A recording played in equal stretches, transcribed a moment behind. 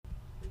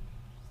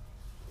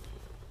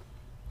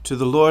To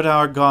the Lord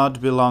our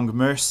God belong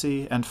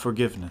mercy and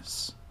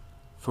forgiveness,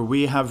 for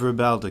we have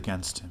rebelled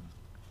against him.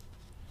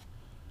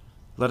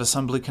 Let us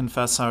humbly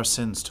confess our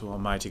sins to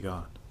Almighty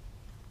God.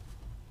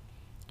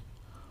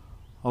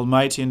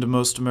 Almighty and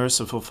most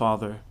merciful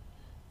Father,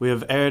 we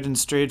have erred and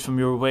strayed from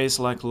your ways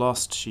like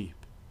lost sheep.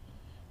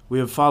 We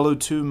have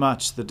followed too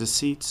much the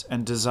deceits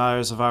and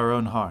desires of our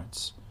own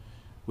hearts.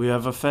 We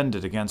have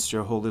offended against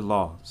your holy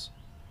laws.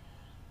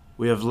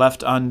 We have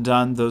left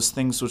undone those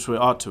things which we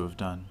ought to have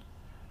done,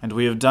 and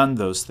we have done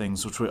those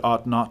things which we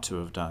ought not to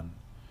have done.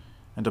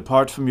 And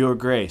apart from your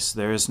grace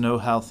there is no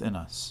health in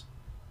us.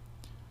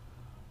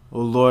 O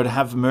Lord,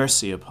 have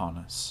mercy upon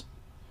us.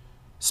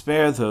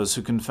 Spare those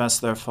who confess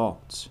their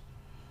faults.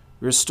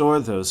 Restore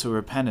those who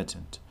are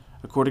penitent,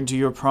 according to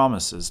your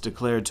promises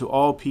declared to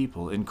all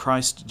people in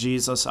Christ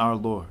Jesus our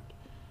Lord.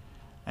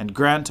 And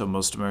grant, O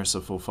most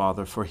merciful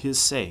Father, for his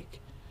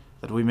sake,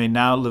 that we may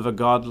now live a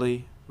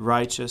godly,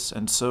 righteous,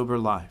 and sober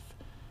life,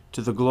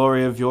 to the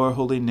glory of your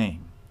holy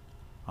name.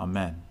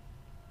 Amen.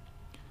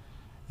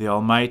 The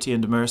Almighty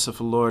and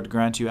merciful Lord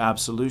grant you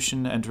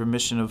absolution and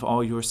remission of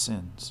all your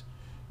sins,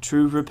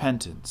 true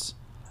repentance,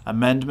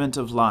 amendment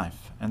of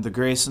life, and the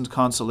grace and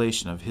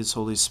consolation of his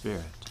Holy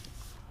Spirit.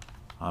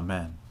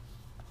 Amen.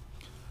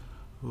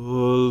 O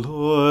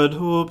Lord,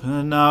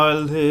 open our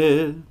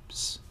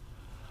lips,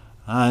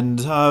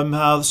 and our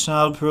mouth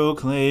shall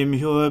proclaim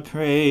your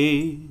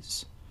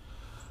praise.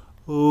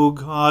 O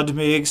God,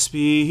 make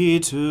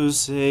speed to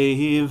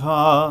save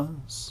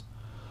us.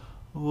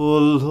 O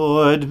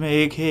Lord,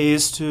 make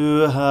haste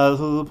to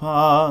help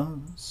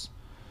us.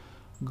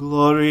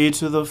 Glory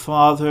to the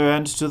Father,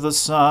 and to the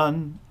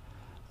Son,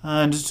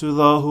 and to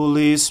the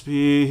Holy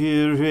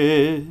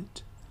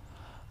Spirit,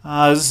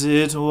 as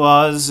it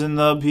was in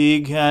the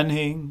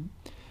beginning,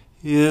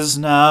 is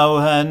now,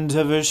 and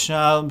ever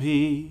shall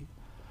be,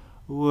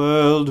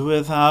 world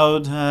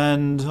without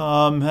end.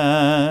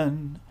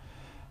 Amen.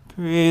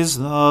 Praise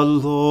the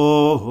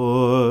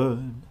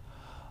Lord.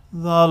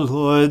 The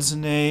Lord's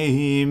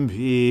name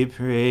be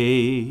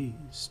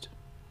praised.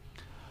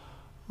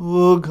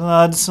 O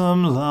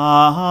gladsome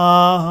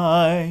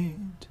light,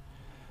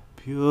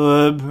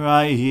 pure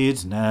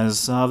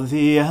brightness of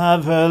the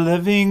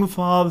ever-living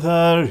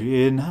Father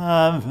in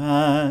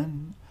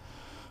heaven,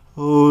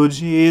 O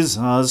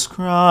Jesus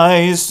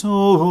Christ,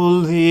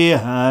 holy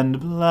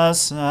and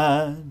blessed,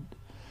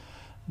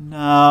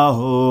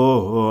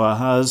 now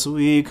as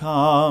we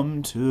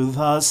come to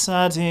the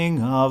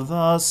setting of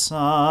the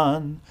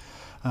sun,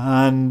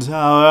 and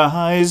our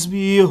eyes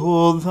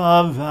behold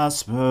the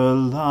vesper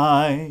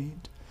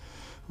light,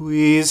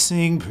 we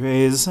sing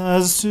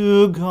praises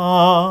to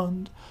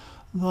God,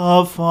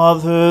 the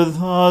Father,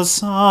 the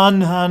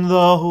Son, and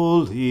the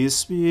Holy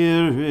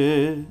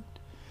Spirit.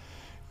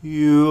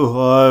 You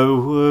are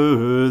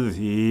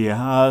worthy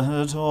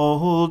at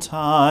all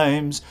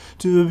times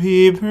to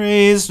be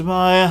praised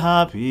by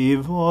happy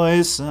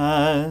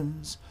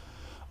voices,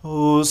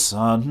 O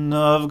Son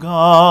of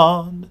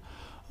God,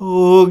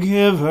 O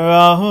Giver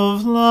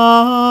of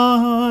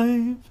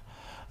life,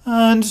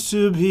 and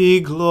to be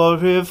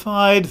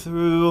glorified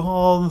through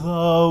all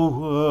the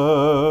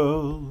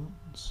worlds.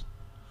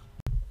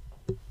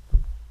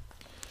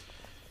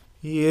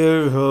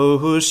 Hear,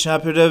 O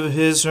Shepherd of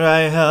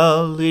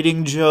Israel,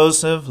 leading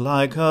Joseph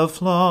like a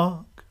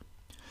flock.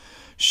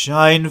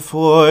 Shine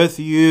forth,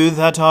 you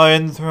that are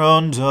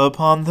enthroned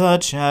upon the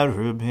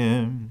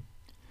cherubim.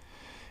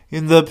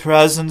 In the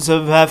presence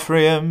of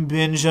Ephraim,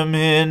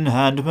 Benjamin,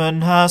 and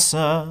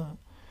Manasseh,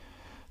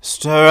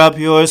 stir up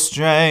your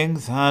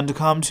strength and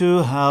come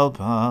to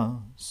help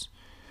us.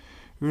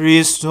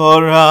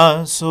 Restore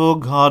us, O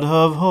God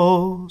of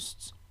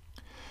hosts.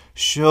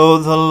 Show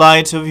the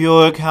light of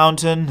your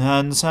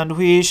countenance, and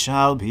we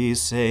shall be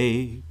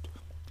saved.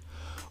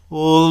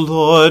 O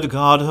Lord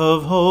God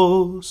of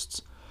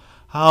hosts,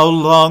 how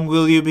long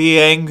will you be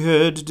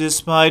angered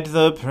despite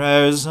the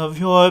prayers of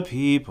your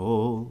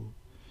people?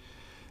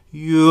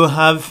 You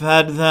have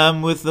fed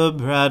them with the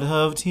bread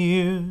of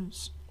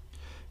tears.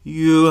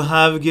 You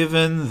have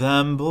given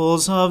them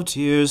bowls of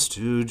tears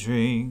to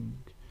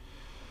drink.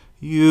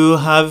 You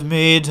have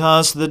made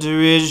us the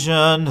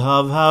derision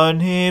of our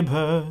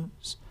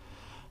neighbors,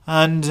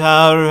 and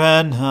our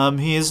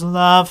enemies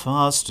laugh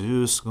us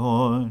to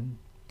scorn.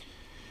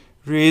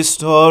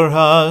 Restore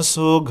us,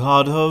 O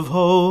God of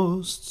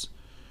hosts.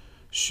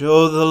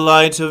 Show the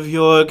light of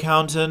your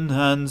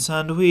countenance,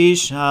 and we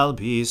shall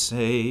be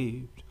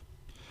saved.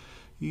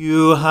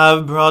 You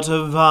have brought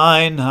a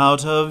vine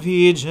out of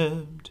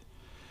Egypt.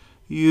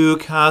 You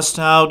cast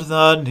out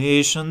the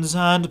nations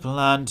and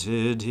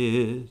planted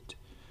it.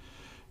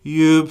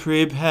 You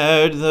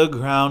prepared the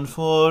ground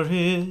for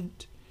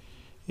it.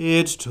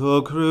 It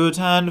took root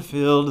and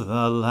filled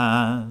the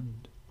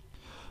land.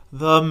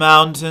 The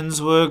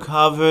mountains were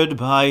covered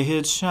by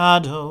its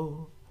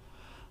shadow,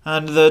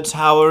 and the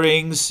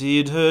towering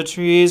cedar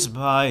trees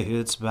by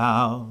its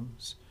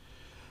boughs.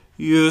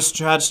 You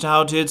stretched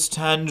out its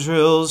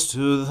tendrils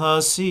to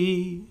the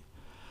sea,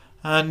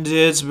 and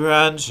its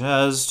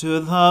branches to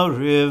the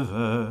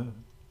river.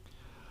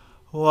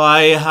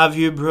 Why have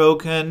you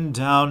broken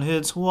down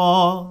its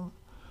wall,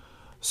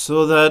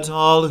 so that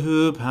all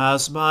who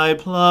pass by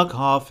pluck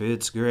off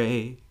its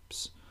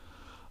grapes?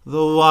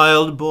 The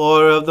wild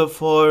boar of the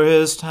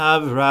forest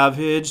have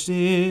ravaged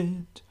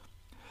it,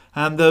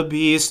 and the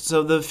beasts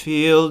of the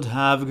field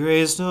have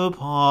grazed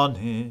upon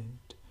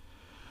it.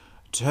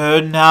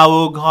 Turn now,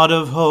 O God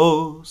of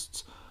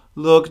hosts,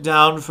 look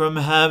down from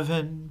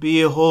heaven,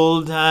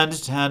 behold and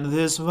tend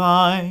this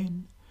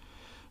vine.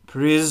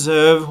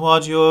 Preserve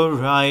what your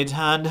right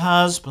hand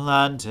has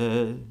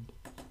planted.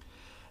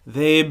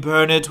 They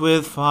burn it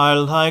with fire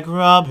like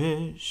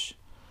rubbish.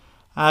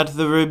 At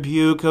the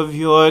rebuke of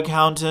your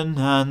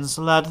countenance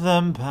let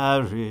them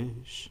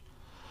perish.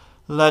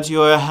 Let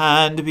your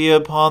hand be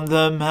upon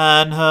the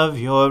man of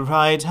your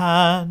right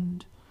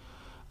hand,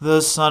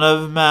 the Son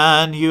of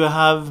Man you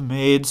have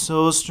made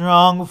so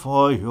strong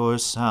for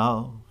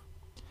yourself.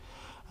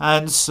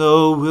 And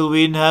so will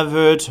we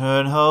never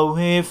turn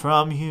away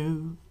from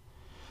you.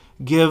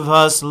 Give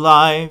us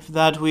life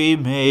that we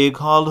may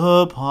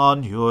call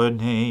upon your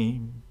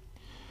name.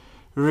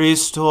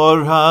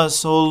 Restore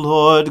us, O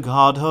Lord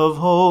God of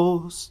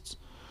hosts.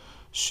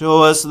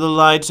 Show us the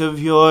light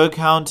of your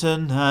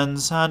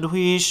countenance, and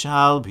we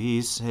shall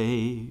be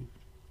saved.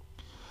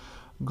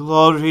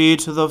 Glory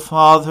to the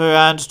Father,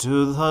 and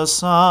to the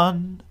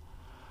Son,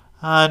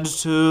 and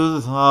to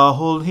the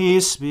Holy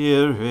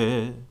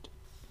Spirit,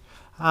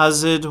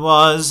 as it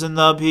was in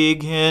the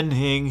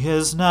beginning,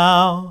 is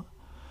now,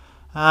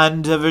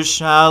 and ever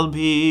shall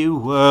be,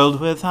 world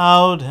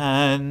without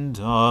end.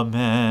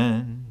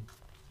 Amen.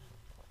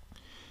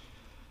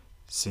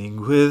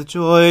 Sing with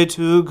joy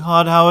to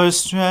God our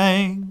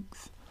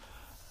strength,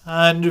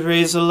 and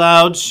raise a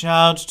loud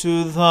shout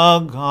to the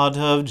God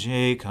of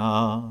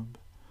Jacob.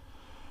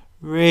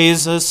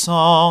 Raise a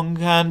song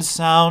and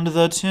sound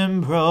the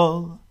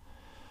timbrel,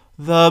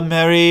 the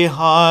merry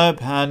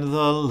harp and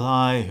the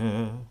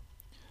lyre.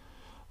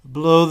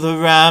 Blow the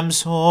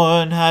ram's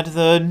horn at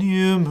the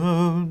new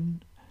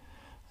moon,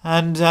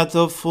 and at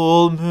the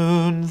full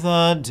moon,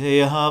 the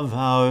day of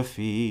our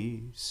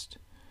feast.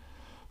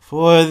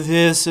 For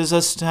this is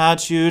a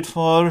statute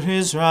for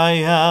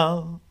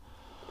Israel,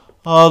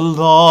 a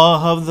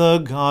law of the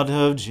God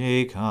of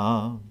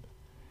Jacob.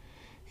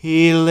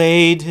 He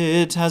laid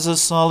it as a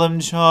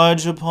solemn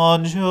charge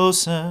upon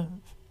Joseph,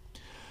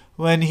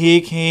 when he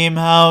came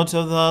out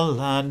of the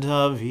land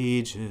of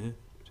Egypt.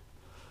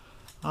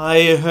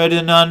 I heard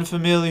an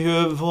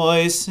unfamiliar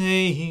voice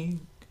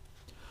saying,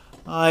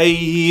 I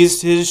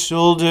eased his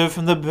shoulder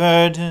from the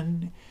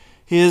burden,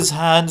 his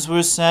hands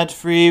were set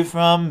free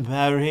from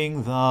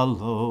bearing the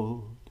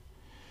load.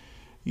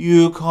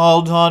 You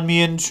called on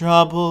me in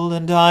trouble,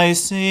 and I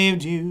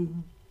saved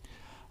you.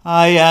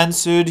 I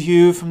answered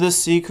you from the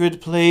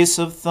secret place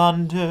of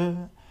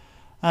thunder,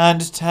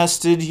 and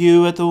tested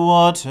you at the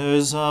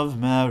waters of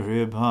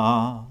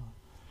Meribah.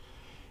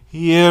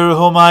 Hear,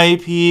 O my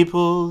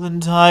people,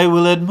 and I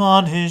will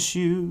admonish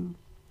you.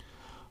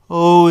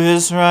 O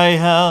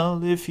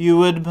Israel, if you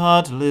would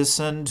but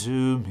listen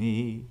to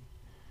me.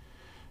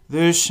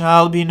 There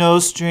shall be no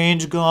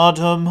strange god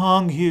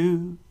among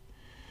you.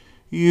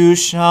 You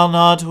shall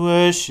not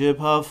worship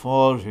a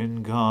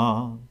foreign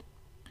god.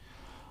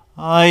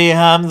 I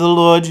am the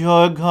Lord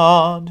your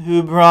God,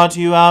 who brought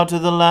you out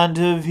of the land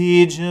of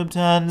Egypt,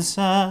 and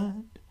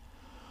said,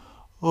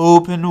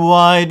 Open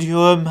wide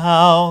your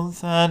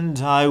mouth, and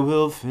I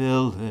will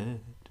fill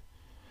it.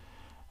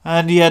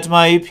 And yet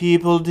my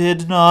people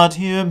did not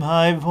hear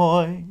my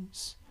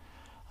voice,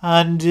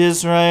 and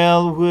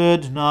Israel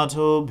would not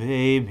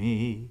obey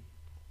me.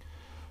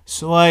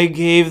 So I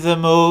gave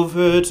them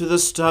over to the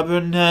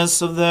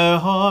stubbornness of their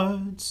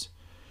hearts,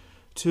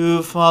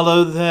 to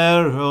follow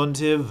their own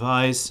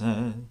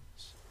devices.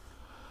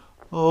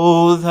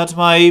 Oh, that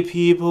my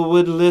people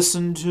would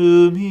listen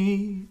to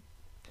me,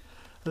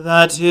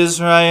 that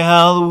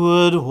Israel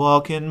would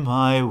walk in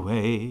my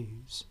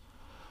ways.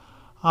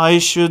 I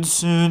should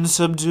soon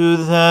subdue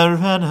their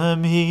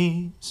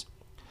enemies,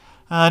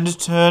 and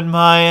turn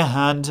my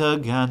hand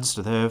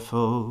against their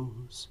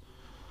foes.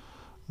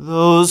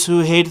 Those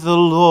who hate the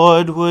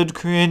Lord would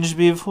cringe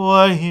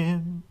before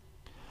him,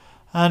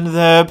 and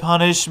their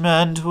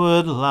punishment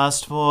would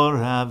last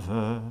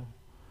forever.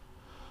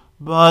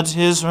 But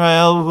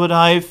Israel would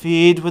I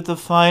feed with the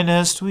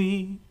finest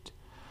wheat,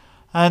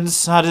 and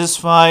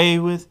satisfy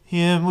with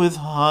him with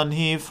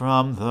honey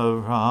from the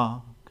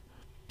rock.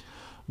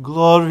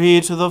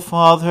 Glory to the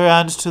Father,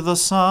 and to the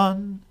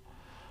Son,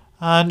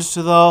 and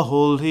to the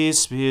Holy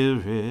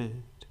Spirit,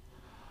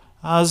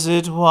 as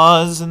it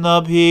was in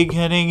the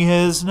beginning,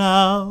 is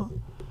now,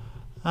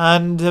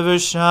 and ever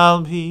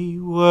shall be,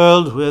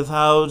 world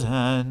without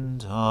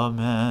end.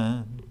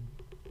 Amen.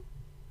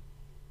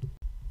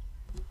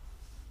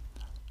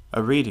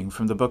 A reading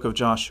from the book of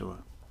Joshua.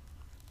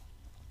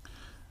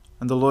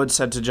 And the Lord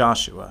said to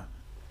Joshua,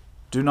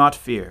 Do not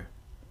fear,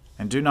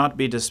 and do not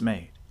be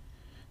dismayed.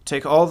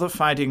 Take all the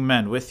fighting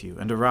men with you,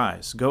 and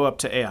arise, go up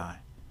to Ai.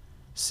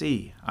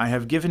 See, I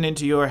have given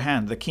into your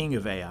hand the king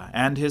of Ai,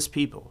 and his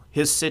people,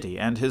 his city,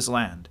 and his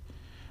land.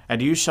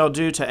 And you shall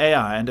do to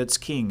Ai and its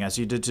king as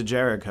you did to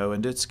Jericho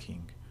and its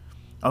king.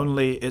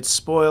 Only its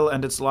spoil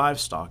and its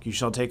livestock you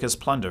shall take as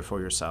plunder for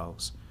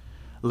yourselves.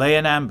 Lay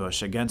an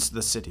ambush against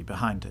the city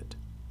behind it."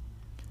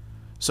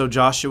 So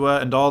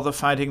Joshua and all the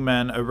fighting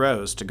men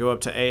arose to go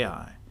up to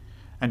Ai.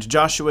 And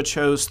Joshua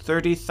chose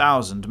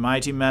 30,000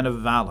 mighty men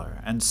of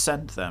valor, and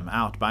sent them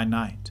out by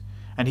night.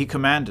 And he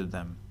commanded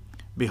them,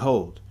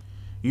 "Behold,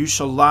 you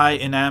shall lie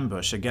in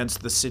ambush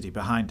against the city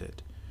behind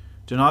it.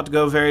 Do not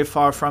go very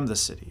far from the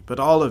city, but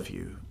all of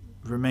you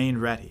remain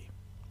ready.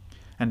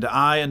 And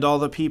I and all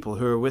the people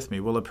who are with me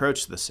will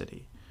approach the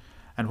city.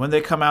 And when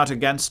they come out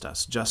against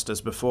us, just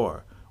as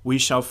before, we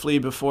shall flee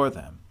before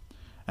them.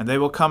 And they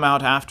will come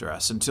out after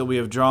us until we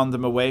have drawn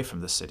them away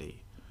from the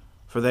city.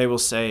 For they will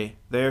say,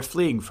 'They are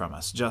fleeing from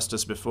us, just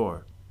as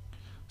before.'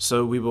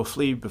 So we will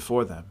flee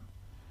before them.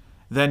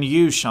 Then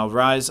you shall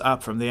rise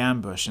up from the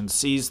ambush and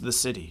seize the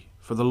city,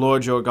 for the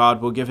Lord your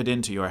God will give it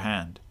into your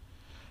hand.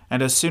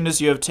 And as soon as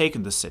you have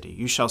taken the city,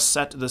 you shall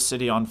set the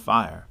city on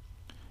fire.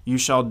 You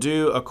shall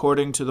do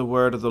according to the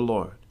word of the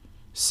Lord.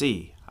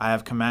 See, I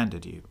have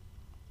commanded you."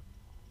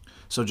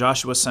 So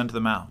Joshua sent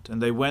them out,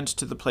 and they went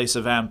to the place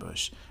of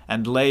ambush,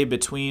 and lay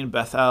between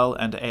Bethel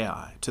and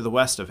Ai, to the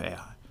west of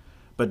Ai.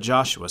 But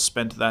Joshua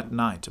spent that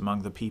night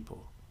among the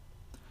people.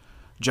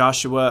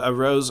 Joshua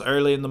arose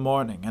early in the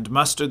morning, and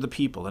mustered the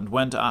people, and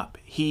went up,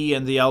 he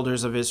and the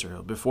elders of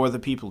Israel, before the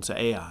people to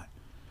Ai.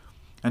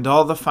 And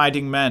all the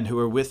fighting men who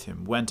were with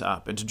him went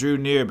up, and drew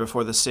near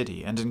before the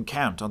city, and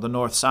encamped on the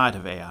north side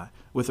of Ai,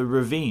 with a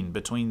ravine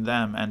between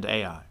them and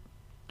Ai.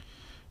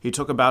 He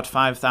took about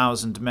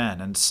 5,000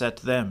 men, and set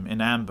them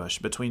in ambush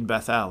between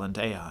Bethel and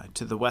Ai,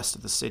 to the west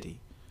of the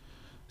city.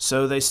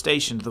 So they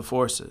stationed the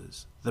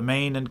forces, the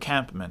main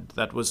encampment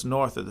that was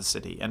north of the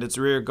city, and its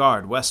rear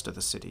guard west of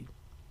the city.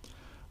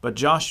 But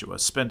Joshua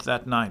spent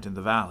that night in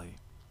the valley.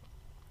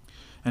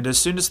 And as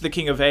soon as the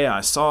king of Ai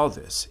saw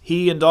this,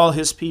 he and all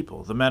his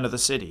people, the men of the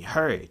city,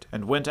 hurried,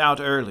 and went out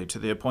early to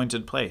the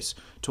appointed place,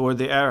 toward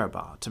the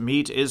Arabah, to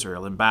meet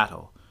Israel in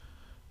battle.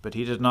 But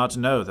he did not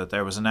know that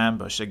there was an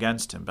ambush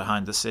against him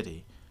behind the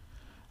city.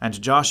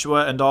 And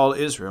Joshua and all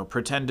Israel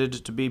pretended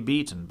to be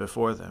beaten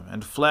before them,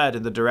 and fled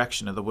in the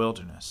direction of the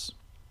wilderness.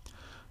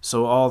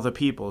 So all the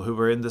people who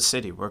were in the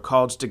city were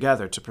called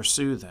together to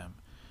pursue them.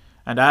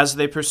 And as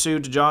they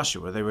pursued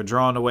Joshua, they were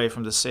drawn away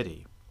from the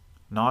city.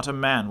 Not a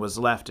man was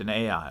left in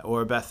Ai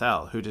or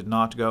Bethel who did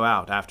not go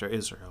out after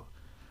Israel.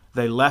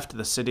 They left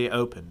the city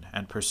open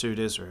and pursued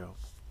Israel.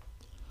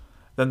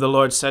 Then the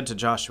Lord said to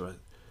Joshua,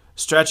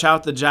 "Stretch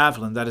out the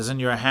javelin that is in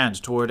your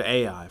hand toward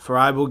Ai, for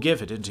I will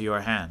give it into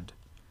your hand."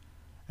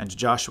 And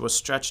Joshua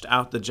stretched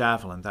out the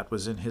javelin that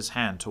was in his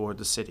hand toward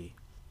the city.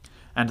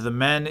 And the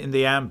men in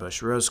the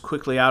ambush rose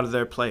quickly out of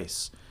their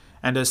place,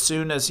 and as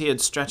soon as he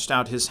had stretched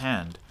out his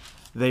hand,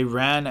 they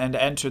ran and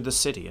entered the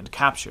city and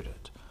captured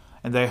it,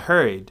 and they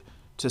hurried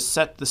to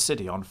set the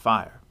city on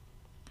fire.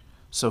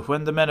 So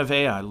when the men of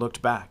Ai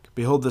looked back,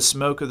 behold, the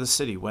smoke of the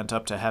city went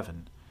up to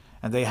heaven,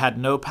 and they had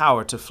no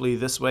power to flee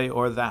this way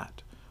or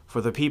that, for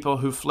the people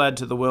who fled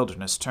to the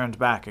wilderness turned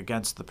back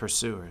against the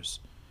pursuers.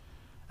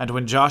 And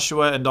when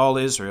Joshua and all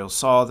Israel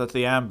saw that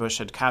the ambush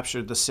had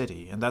captured the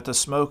city, and that the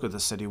smoke of the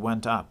city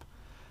went up,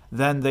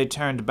 then they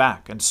turned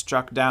back and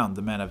struck down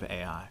the men of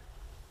Ai.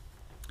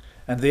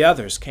 And the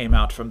others came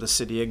out from the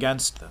city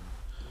against them.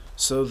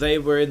 So they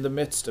were in the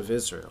midst of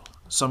Israel,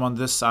 some on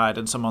this side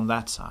and some on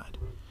that side.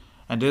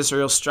 And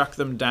Israel struck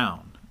them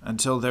down,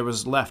 until there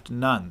was left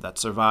none that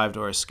survived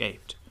or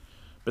escaped.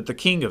 But the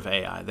king of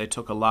Ai they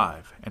took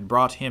alive, and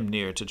brought him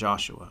near to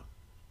Joshua.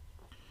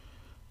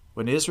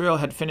 When Israel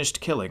had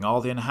finished killing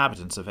all the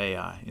inhabitants of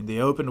Ai in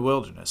the open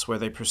wilderness where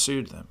they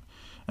pursued them,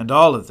 and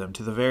all of them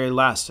to the very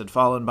last had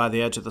fallen by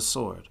the edge of the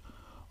sword,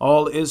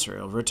 all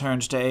Israel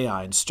returned to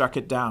Ai and struck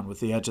it down with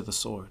the edge of the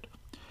sword.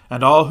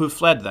 And all who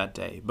fled that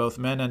day, both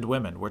men and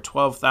women, were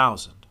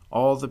 12,000,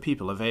 all the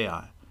people of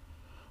Ai.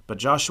 But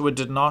Joshua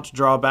did not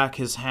draw back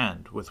his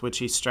hand with which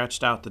he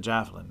stretched out the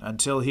javelin,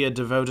 until he had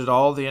devoted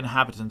all the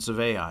inhabitants of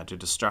Ai to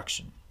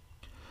destruction.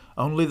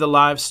 Only the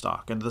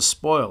livestock and the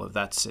spoil of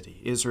that city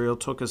Israel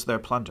took as their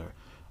plunder,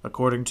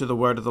 according to the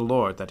word of the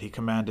Lord that he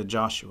commanded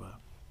Joshua.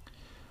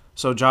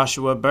 So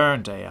Joshua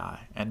burned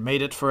Ai, and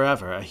made it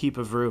forever a heap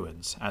of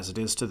ruins, as it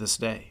is to this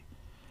day.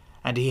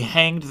 And he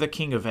hanged the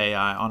king of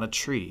Ai on a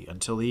tree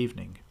until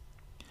evening.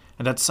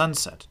 And at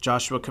sunset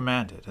Joshua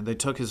commanded, and they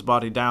took his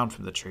body down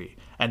from the tree,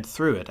 and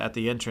threw it at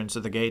the entrance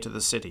of the gate of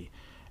the city,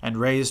 and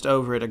raised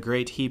over it a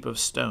great heap of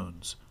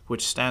stones,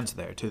 which stands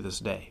there to this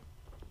day.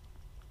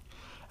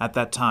 At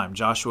that time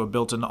Joshua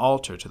built an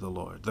altar to the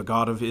Lord, the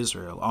God of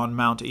Israel, on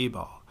Mount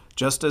Ebal,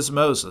 just as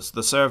Moses,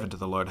 the servant of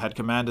the Lord, had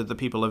commanded the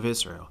people of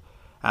Israel,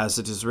 as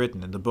it is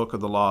written in the book of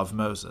the law of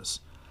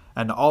Moses,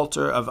 an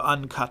altar of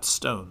uncut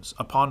stones,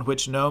 upon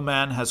which no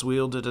man has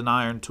wielded an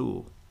iron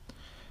tool.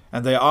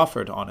 And they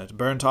offered on it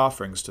burnt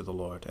offerings to the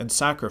Lord, and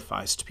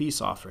sacrificed peace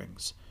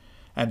offerings.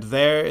 And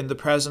there, in the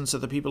presence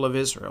of the people of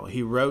Israel,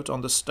 he wrote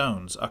on the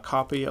stones a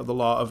copy of the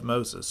law of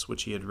Moses,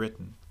 which he had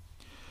written.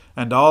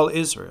 And all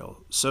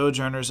Israel,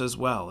 sojourners as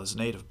well as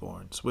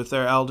native-borns, with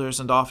their elders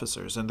and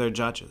officers and their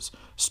judges,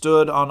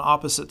 stood on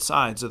opposite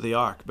sides of the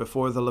ark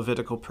before the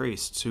Levitical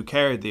priests who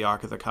carried the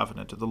ark of the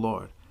covenant of the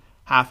Lord,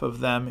 half of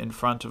them in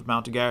front of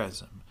Mount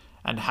Gerizim,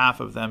 and half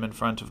of them in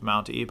front of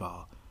Mount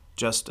Ebal,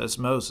 just as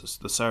Moses,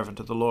 the servant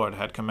of the Lord,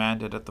 had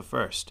commanded at the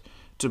first,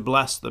 to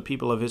bless the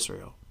people of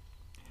Israel.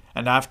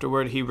 And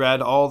afterward he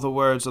read all the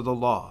words of the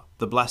law,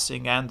 the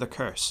blessing and the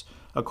curse,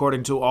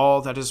 according to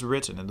all that is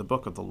written in the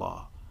book of the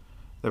law.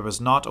 There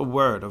was not a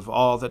word of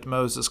all that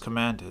Moses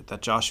commanded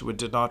that Joshua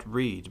did not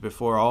read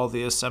before all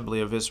the assembly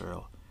of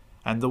Israel,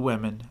 and the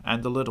women,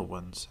 and the little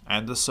ones,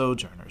 and the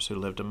sojourners who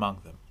lived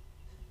among them.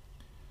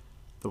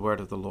 The word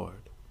of the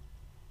Lord.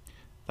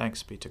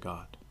 Thanks be to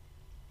God.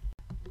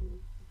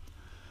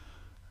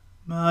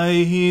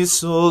 My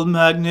soul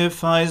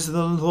magnifies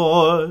the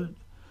Lord.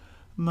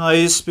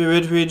 My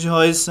spirit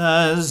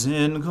rejoices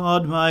in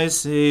God my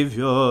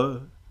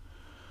Saviour.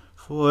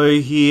 For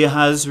he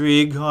has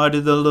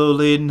regarded the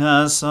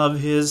lowliness of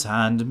his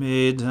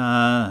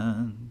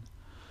handmaiden.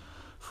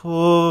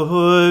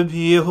 For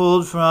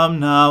behold, from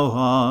now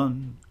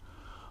on,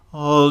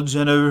 all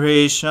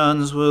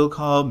generations will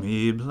call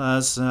me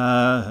blessed.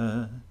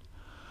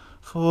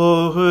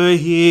 For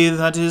he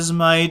that is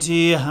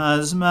mighty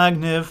has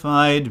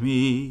magnified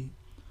me,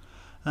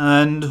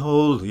 and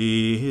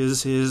holy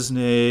is his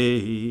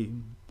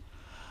name.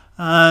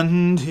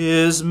 And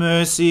his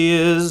mercy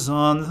is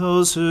on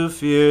those who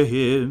fear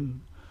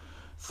him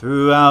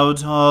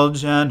throughout all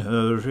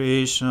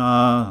generations.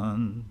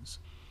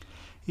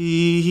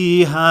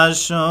 He has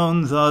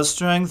shown the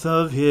strength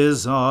of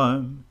his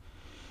arm.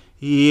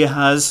 He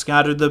has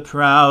scattered the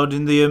proud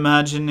in the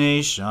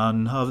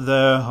imagination of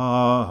their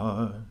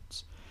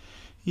hearts.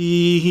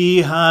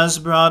 He has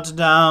brought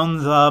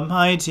down the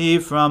mighty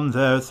from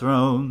their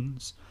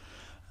thrones,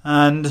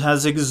 and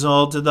has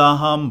exalted the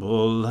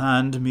humble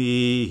and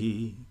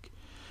meek.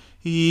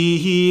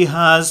 He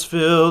has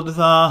filled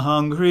the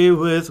hungry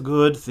with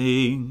good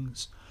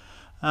things,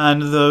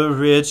 and the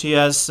rich he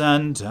has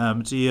sent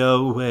empty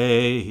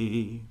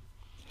away.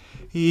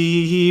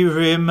 He,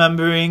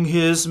 remembering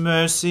his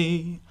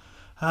mercy,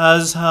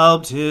 has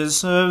helped his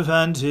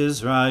servant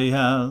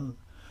Israel,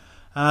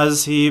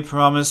 as he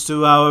promised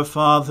to our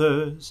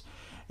fathers,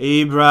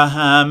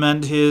 Abraham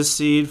and his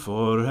seed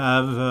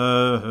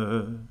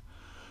forever.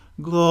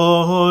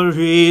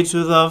 Glory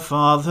to the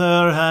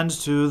Father, and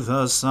to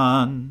the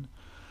Son,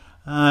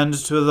 and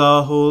to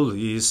the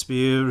Holy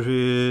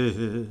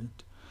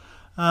Spirit,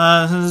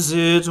 as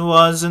it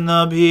was in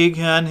the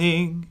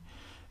beginning,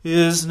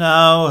 is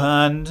now,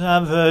 and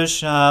ever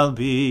shall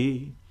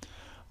be,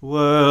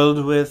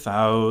 world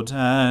without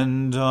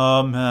end.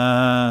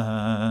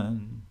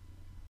 Amen.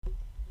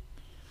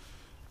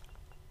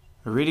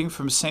 A reading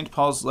from St.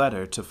 Paul's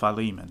letter to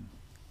Philemon.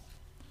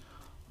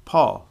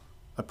 Paul,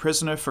 a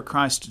prisoner for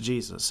Christ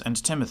Jesus,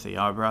 and Timothy,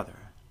 our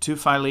brother, to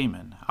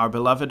Philemon, our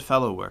beloved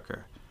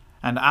fellow-worker,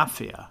 and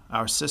Apphia,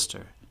 our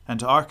sister,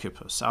 and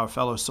Archippus, our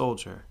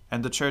fellow-soldier,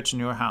 and the church in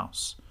your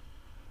house.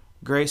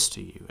 Grace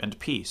to you and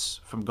peace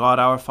from God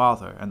our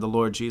Father and the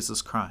Lord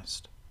Jesus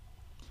Christ.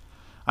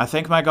 I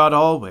thank my God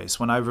always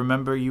when I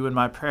remember you in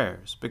my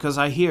prayers, because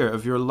I hear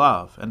of your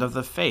love and of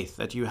the faith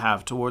that you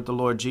have toward the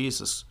Lord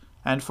Jesus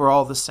and for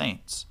all the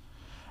saints.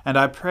 And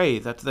I pray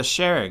that the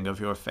sharing of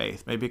your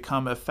faith may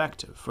become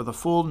effective for the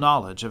full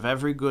knowledge of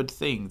every good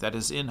thing that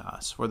is in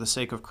us for the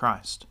sake of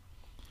Christ.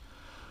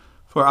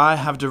 For I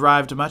have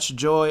derived much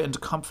joy and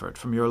comfort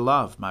from your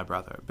love, my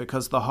brother,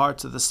 because the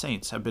hearts of the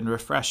saints have been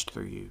refreshed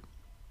through you.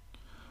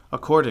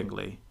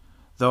 Accordingly,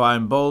 though I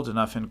am bold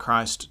enough in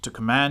Christ to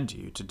command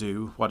you to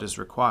do what is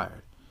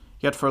required,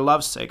 yet for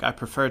love's sake I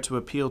prefer to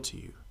appeal to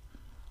you.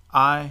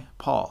 I,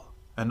 Paul,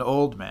 an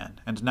old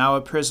man, and now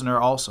a prisoner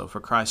also for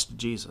Christ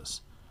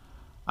Jesus,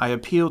 I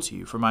appeal to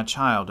you for my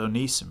child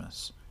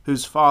Onesimus,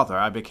 whose father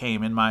I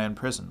became in my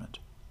imprisonment.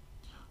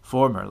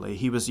 Formerly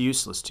he was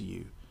useless to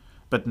you,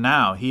 but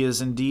now he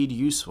is indeed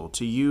useful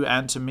to you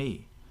and to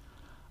me.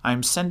 I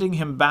am sending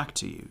him back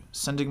to you,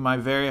 sending my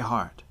very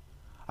heart.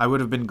 I would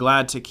have been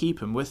glad to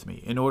keep him with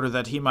me, in order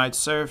that he might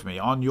serve me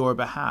on your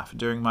behalf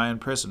during my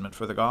imprisonment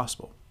for the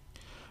gospel.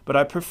 But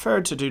I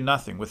preferred to do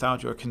nothing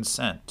without your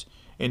consent,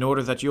 in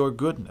order that your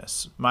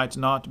goodness might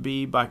not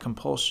be by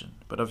compulsion,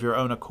 but of your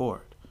own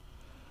accord.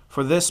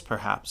 For this,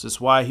 perhaps,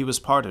 is why he was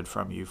parted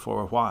from you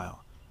for a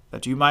while,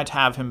 that you might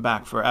have him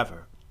back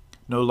forever,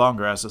 no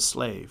longer as a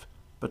slave,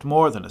 but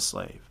more than a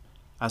slave,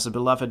 as a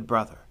beloved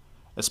brother,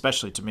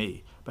 especially to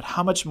me, but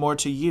how much more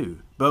to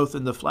you, both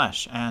in the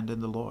flesh and in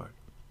the Lord.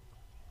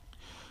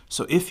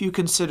 So if you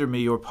consider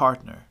me your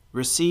partner,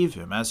 receive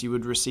him as you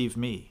would receive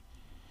me.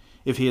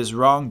 If he has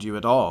wronged you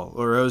at all,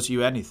 or owes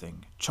you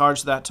anything,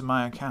 charge that to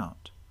my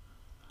account.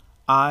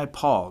 I,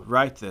 Paul,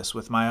 write this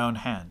with my own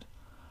hand.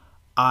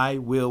 I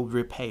will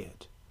repay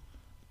it,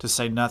 to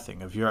say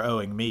nothing of your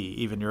owing me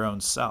even your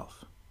own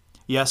self.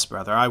 Yes,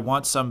 brother, I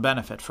want some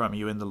benefit from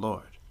you in the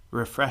Lord.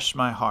 Refresh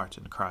my heart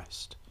in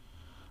Christ.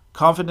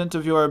 Confident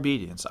of your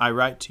obedience, I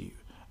write to you,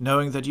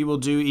 knowing that you will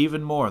do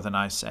even more than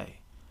I say.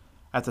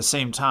 At the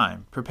same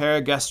time, prepare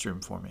a guest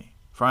room for me,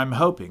 for I am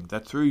hoping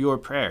that through your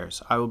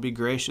prayers I will be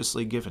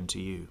graciously given to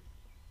you.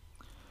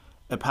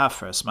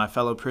 Epaphras, my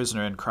fellow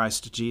prisoner in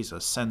Christ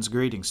Jesus, sends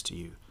greetings to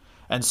you,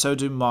 and so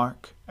do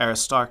Mark,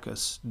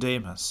 Aristarchus,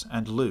 Demas,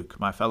 and Luke,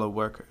 my fellow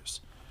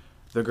workers.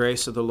 The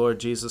grace of the Lord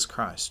Jesus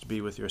Christ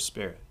be with your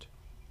spirit.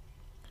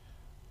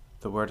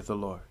 The word of the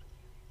Lord.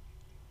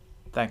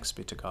 Thanks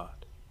be to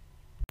God.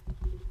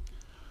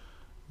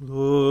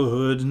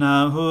 Lord,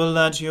 now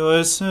let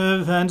your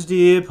servant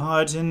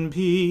depart in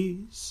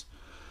peace,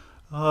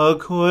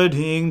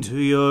 according to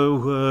your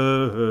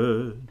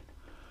word.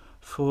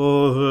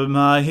 For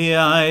my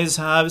eyes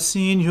have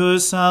seen your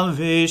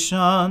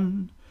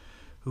salvation,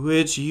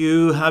 which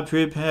you have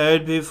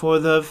prepared before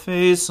the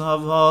face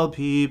of all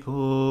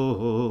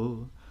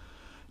people,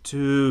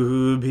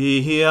 to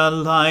be a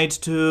light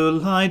to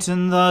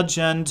lighten the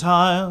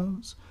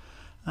Gentiles,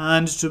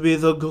 and to be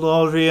the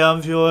glory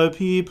of your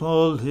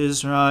people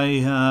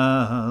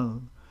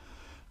Israel.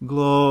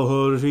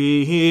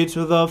 Glory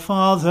to the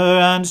Father,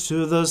 and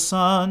to the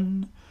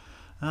Son,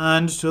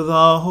 and to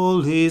the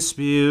Holy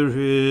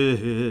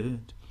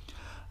Spirit,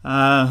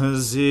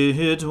 as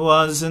it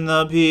was in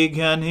the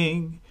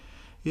beginning,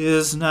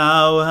 is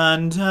now,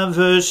 and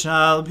ever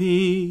shall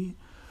be,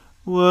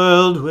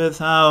 world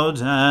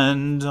without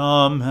end.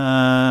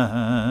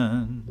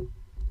 Amen.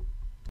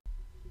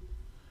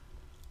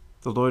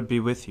 The Lord be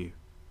with you.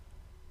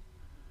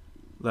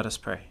 Let us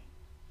pray.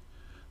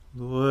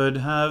 Lord,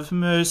 have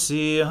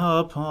mercy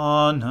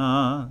upon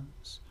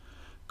us.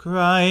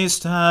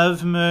 Christ,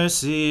 have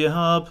mercy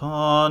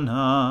upon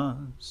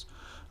us.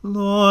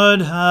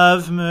 Lord,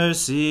 have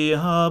mercy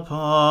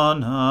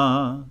upon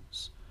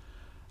us.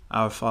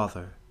 Our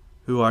Father,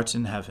 who art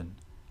in heaven,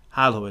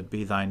 hallowed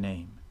be thy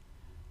name.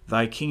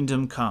 Thy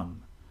kingdom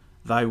come,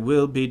 thy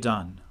will be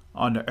done,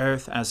 on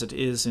earth as it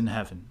is in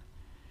heaven.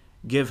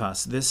 Give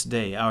us this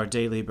day our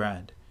daily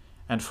bread,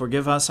 and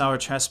forgive us our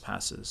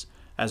trespasses,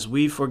 as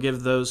we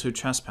forgive those who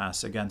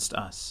trespass against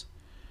us.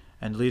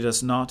 And lead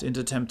us not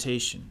into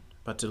temptation,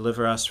 but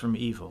deliver us from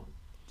evil.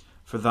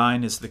 For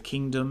thine is the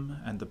kingdom,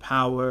 and the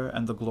power,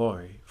 and the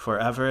glory,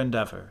 forever and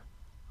ever.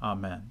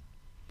 Amen.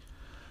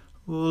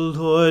 O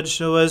Lord,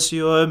 show us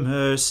your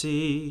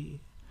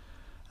mercy,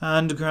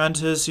 and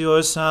grant us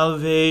your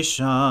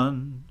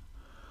salvation.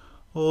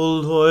 O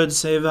Lord,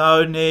 save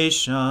our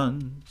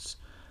nations,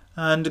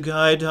 and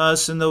guide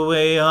us in the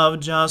way of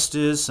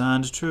justice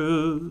and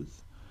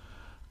truth.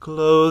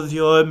 Clothe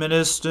your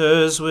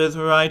ministers with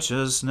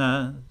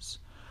righteousness,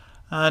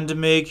 and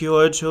make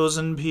your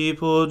chosen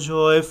people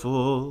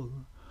joyful.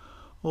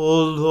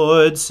 O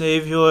Lord,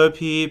 save your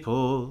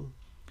people,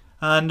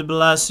 and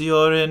bless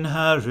your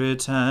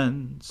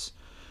inheritance.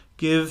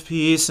 Give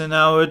peace in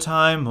our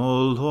time,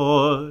 O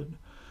Lord,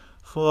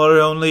 for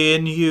only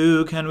in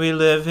you can we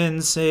live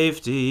in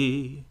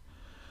safety.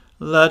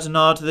 Let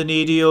not the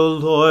needy, O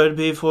Lord,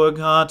 be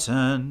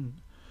forgotten,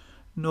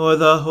 nor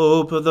the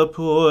hope of the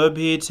poor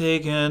be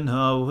taken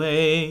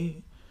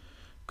away.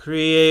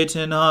 Create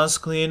in us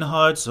clean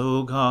hearts,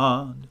 O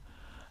God,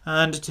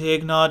 and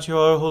take not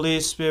your Holy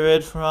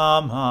Spirit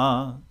from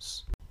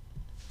us.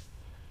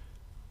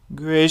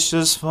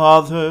 Gracious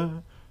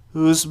Father,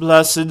 whose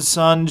blessed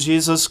Son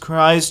Jesus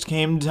Christ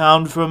came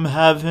down from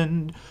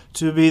heaven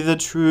to be the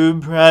true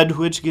bread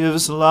which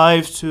gives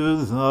life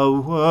to the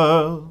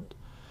world,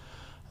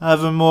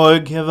 evermore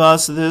give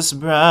us this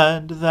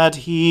bread, that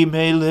he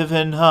may live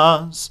in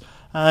us,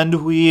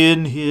 and we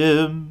in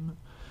him,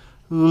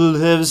 who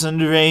lives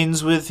and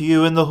reigns with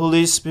you in the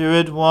Holy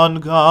Spirit, one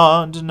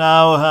God,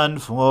 now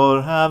and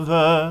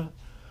forever.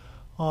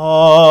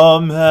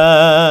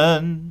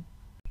 Amen.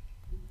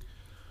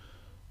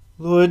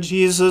 Lord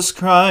Jesus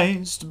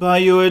Christ, by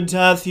your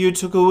death you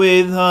took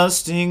away the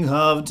sting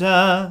of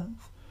death.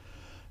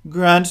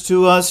 Grant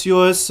to us,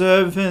 your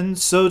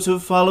servants, so to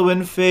follow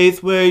in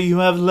faith where you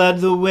have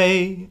led the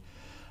way,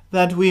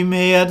 that we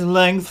may at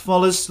length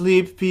fall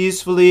asleep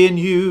peacefully in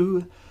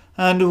you,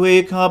 and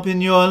wake up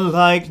in your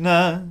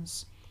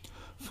likeness.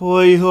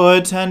 For your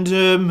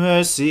tender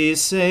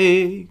mercy's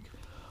sake.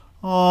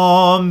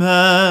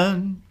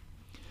 Amen.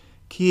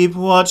 Keep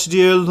watch,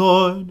 dear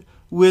Lord,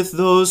 with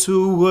those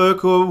who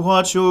work or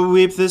watch or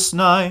weep this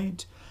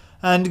night,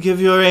 and give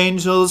your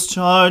angels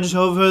charge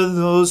over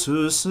those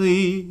who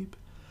sleep.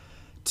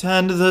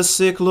 Tend the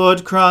sick,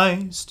 Lord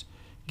Christ.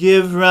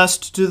 Give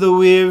rest to the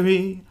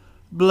weary.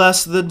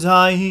 Bless the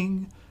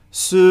dying.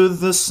 Soothe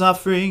the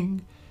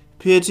suffering.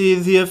 Pity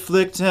the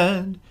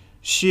afflicted.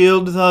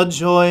 Shield the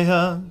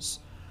joyous.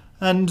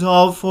 And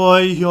all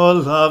for your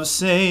love's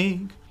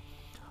sake.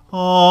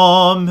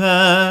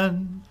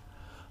 Amen.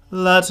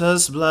 Let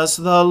us bless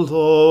the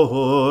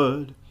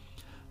Lord.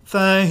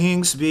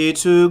 Thanks be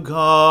to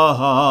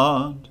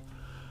God.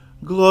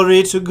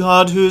 Glory to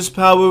God, whose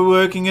power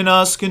working in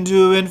us can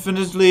do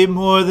infinitely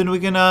more than we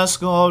can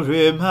ask or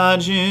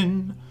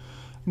imagine.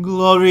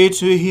 Glory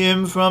to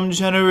him from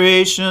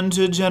generation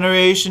to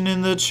generation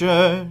in the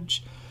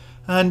church,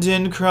 and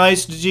in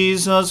Christ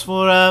Jesus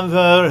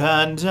forever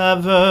and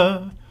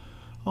ever.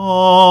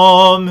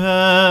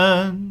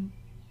 Amen.